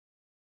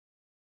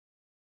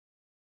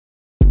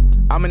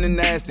I'm in the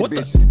nasty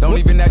bitch. Don't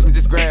even ask me,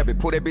 just grab it.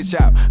 Pull that bitch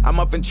out. I'm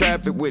up in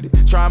traffic with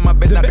it. Trying my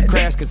best not to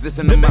crash, cause this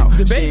in the mouth.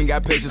 She ain't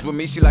got patience with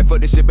me. She like, fuck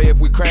this shit, babe. If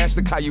we crash,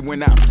 the car you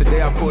went out.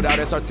 Today I pulled out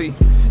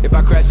SRT. If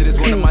I crash it, it's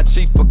one of my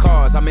cheaper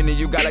cars. How many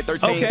you got? Like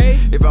 13. Okay.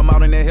 If I'm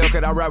out in that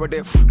Hellcat, I ride with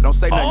that. Don't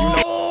say nothing, you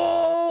know.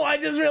 Oh, I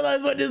just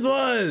realized what this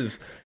was.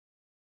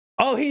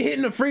 Oh, he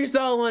hitting the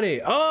freestyle on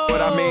it. Oh,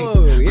 what I mean,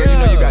 girl, you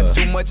know you got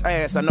too much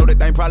ass. I know that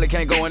thing probably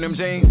can't go in them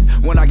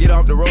jeans. When I get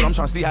off the road, I'm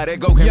trying to see how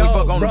that go. Can we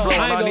fuck on the floor?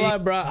 I ain't gonna lie,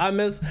 bro. I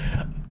miss.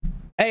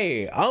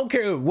 Hey, I don't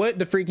care what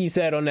the freaky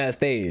said on that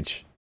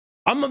stage.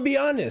 I'm gonna be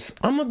honest.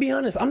 I'm not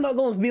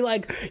gonna be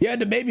like, yeah,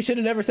 the baby should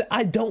have never said.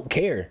 I don't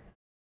care.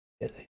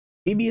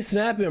 He be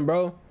snapping,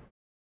 bro.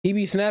 He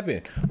be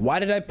snapping. Why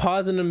did I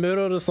pause in the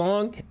middle of the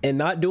song and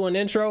not do an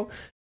intro?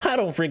 I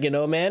don't freaking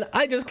know, man.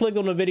 I just clicked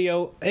on the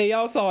video. Hey,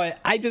 y'all saw it.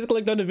 I just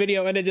clicked on the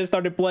video and it just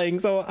started playing.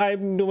 So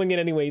I'm doing it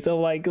anyway.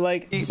 So like.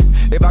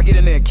 If I get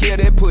in there and kill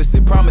that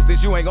pussy, promise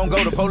that you ain't gonna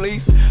go to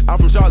police. I'm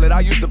from Charlotte. I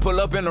used to pull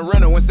up in the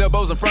rental when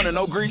Selbo's in front of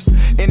no grease.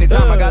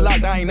 Anytime I got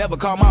locked, I ain't never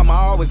called mama.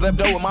 I always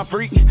left over with my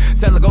freak.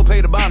 Tell her go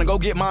pay the bond and go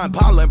get my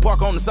Impala and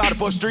park on the side of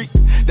 4th Street.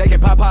 They can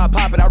pop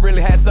it. I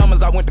really had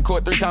summers. I went to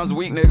court 3 times a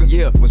week, nigga.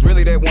 Yeah, was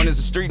really that one is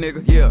a street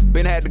nigga. Yeah,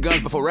 been had the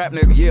guns before rap,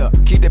 nigga. Yeah,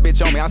 keep that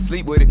bitch on me. I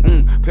sleep with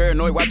it.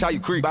 Paranoid. Watch how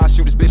you creep. I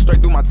shoot this bitch straight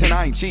through my 10,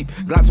 I ain't cheap.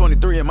 Glock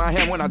 23 in my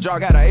hand when I draw,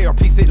 got an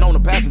ARP sitting on the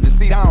passenger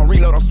seat. I don't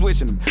reload, I'm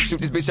switching them. Shoot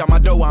this bitch out my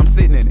door while I'm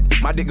sitting in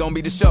it. My dick gon'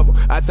 be the shovel.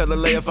 I tell her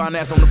lay a fine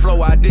ass on the floor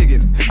while I dig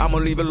it. I'ma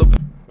leave a little.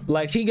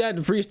 Like, he got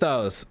the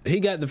freestyles.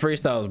 He got the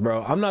freestyles,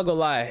 bro. I'm not gonna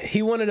lie.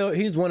 He's one of them.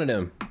 He's one of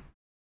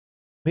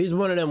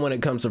them when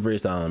it comes to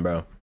freestyling,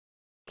 bro.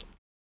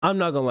 I'm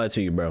not gonna lie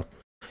to you, bro.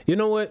 You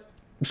know what?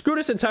 Screw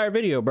this entire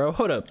video, bro.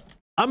 Hold up.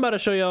 I'm about to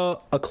show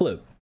y'all a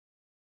clip.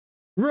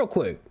 Real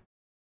quick.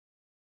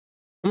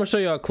 I'm gonna show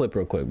y'all a clip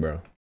real quick, bro.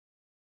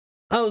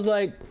 I was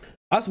like,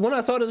 when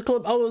I saw this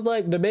clip, I was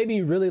like, the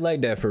baby really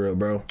like that for real,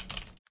 bro.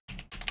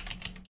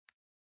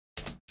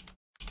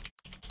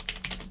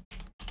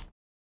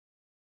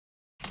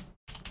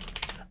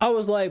 I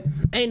was like,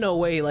 ain't no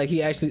way, like,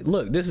 he actually,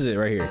 look, this is it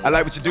right here. I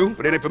like what you do,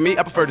 but it ain't for me.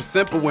 I prefer the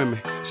simple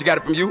women. She got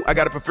it from you, I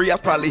got it for free. I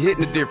was probably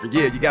hitting it different.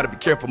 Yeah, you gotta be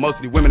careful. Most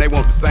of these women, they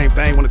want the same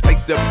thing. Wanna take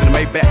selfies in the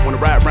Maybach, wanna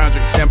ride around,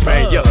 drink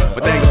champagne. Yeah,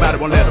 but thing about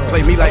it, won't let her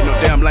play me like no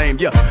damn lame.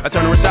 Yeah, I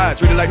turn her Rashad,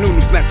 treat it like Nudy,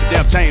 snatch your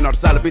damn chain. All the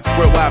solid bitches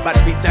worldwide, about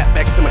to be tapped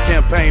back into my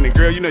campaign. And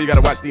girl, you know you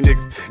gotta watch these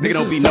niggas. Nigga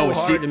don't be knowing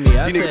shit. These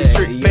niggas be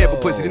tricks, paying for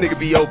pussy, these niggas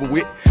be over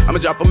with. I'ma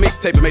drop a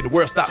mixtape and make the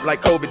world stop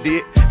like COVID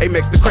did.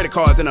 Amex the credit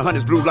cards and the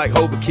hundreds blue like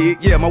Hover kid.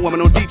 Yeah, my woman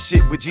on deep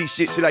shit with G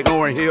shit, she like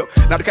Lauren Hill.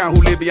 Not the kind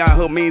who live beyond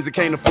her means and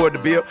can't afford the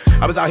bill.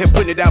 I was out here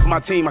putting it down for my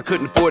team, I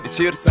couldn't afford to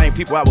chill. The same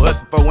people I was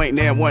hustling for ain't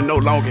there one no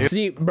longer.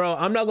 See, bro,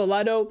 I'm not gonna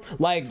lie though,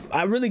 like,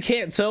 I really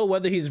can't tell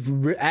whether he's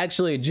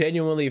actually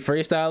genuinely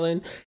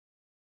freestyling,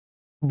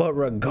 but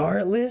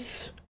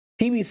regardless,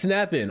 he be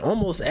snapping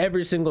almost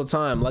every single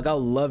time. Like, I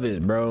love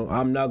it, bro.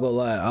 I'm not gonna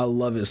lie, I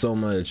love it so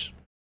much.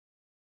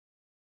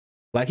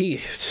 Like,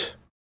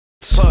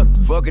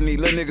 Fucking these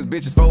little niggas,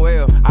 bitches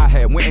 4L. I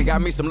had went and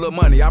got me some little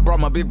money. I brought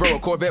my big bro a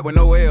Corvette with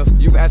no L's.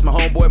 You can ask my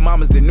homeboy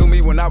mamas that knew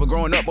me when I was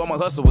growing up. All my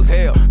hustle was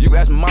hell. You can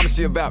ask my mama,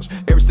 she'll vouch.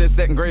 Ever since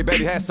 2nd grade,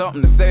 baby had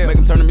something to sell. Make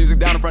them turn the music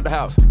down in front of the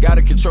house.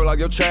 Gotta control all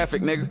your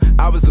traffic, nigga.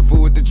 I was a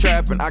fool with the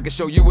trapping. I can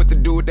show you what to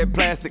do with that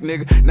plastic,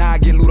 nigga. Now I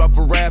get loot off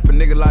for rapping,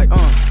 nigga, like,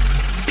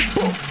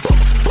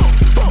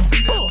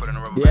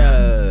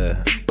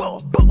 yeah.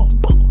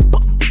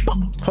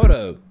 Hold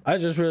up. I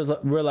just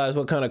realized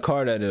what kind of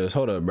car that is.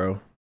 Hold up, bro.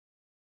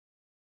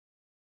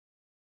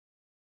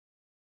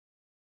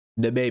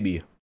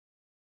 Dababy.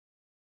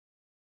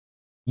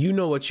 You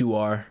know what you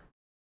are.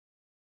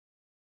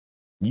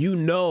 You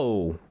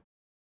know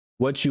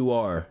what you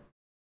are.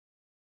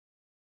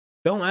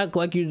 Don't act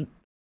like you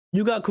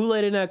got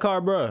Kool-Aid in that car,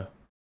 bruh.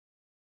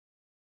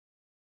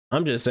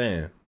 I'm just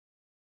saying.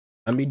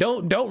 I mean,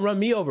 don't run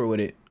me over with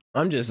it.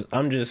 I'm just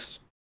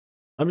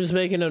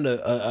making an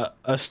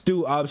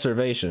astute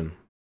observation.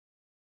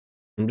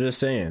 I'm just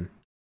saying.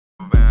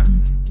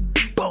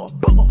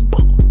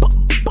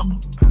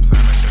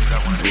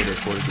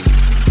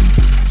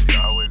 She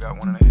always got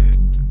one in the head.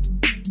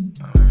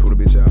 Pull the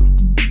bitch out.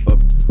 Up.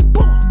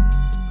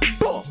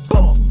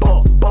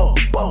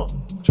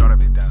 Draw that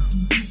bitch down.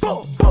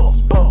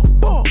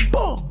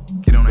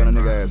 Get on that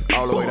nigga ass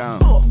all the way down.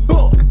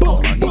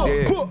 He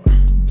dead.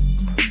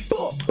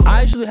 I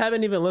actually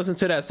haven't even listened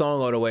to that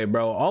song all the way,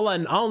 bro.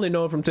 I only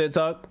know it from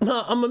TikTok.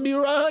 I'm gonna be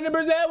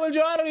 100% with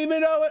you. I don't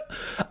even know it.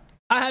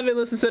 I haven't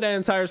listened to that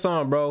entire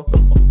song, bro.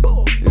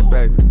 Yes,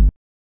 baby.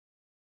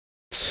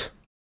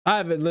 I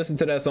haven't listened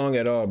to that song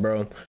at all,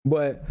 bro.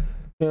 But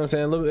you know what I'm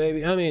saying, little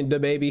baby. I mean,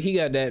 Dababy, he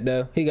got that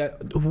though. He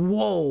got,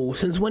 whoa.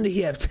 Since when did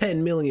he have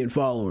 10 million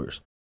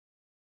followers?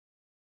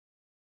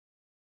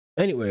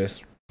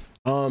 Anyways,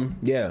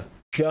 yeah.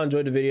 If y'all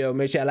enjoyed the video,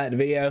 make sure y'all like the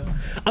video.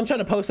 I'm trying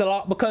to post a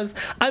lot because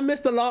I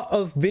missed a lot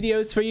of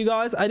videos for you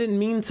guys. I didn't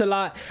mean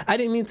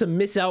to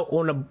miss out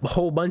on a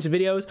whole bunch of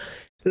videos.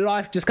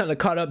 Life just kind of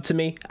caught up to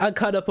me. I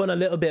caught up on a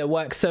little bit of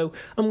work, so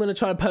I'm gonna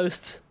try to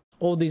post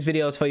all these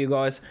videos for you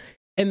guys.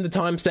 in the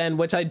time span,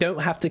 which I don't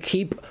have to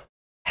keep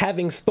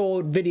having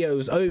stored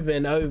videos over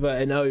and over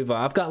and over.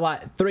 I've got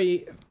like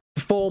 3-4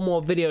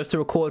 more videos to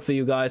record for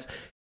you guys.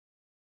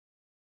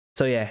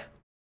 So yeah,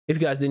 if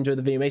you guys did enjoy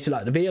the video, make sure you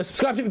like the video,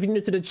 subscribe if you're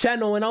new to the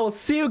channel, and I will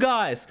see you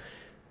guys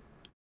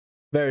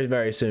very,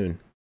 very soon,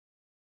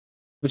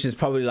 which is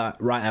probably like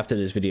right after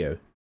this video.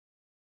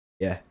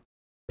 Yeah,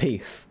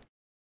 peace.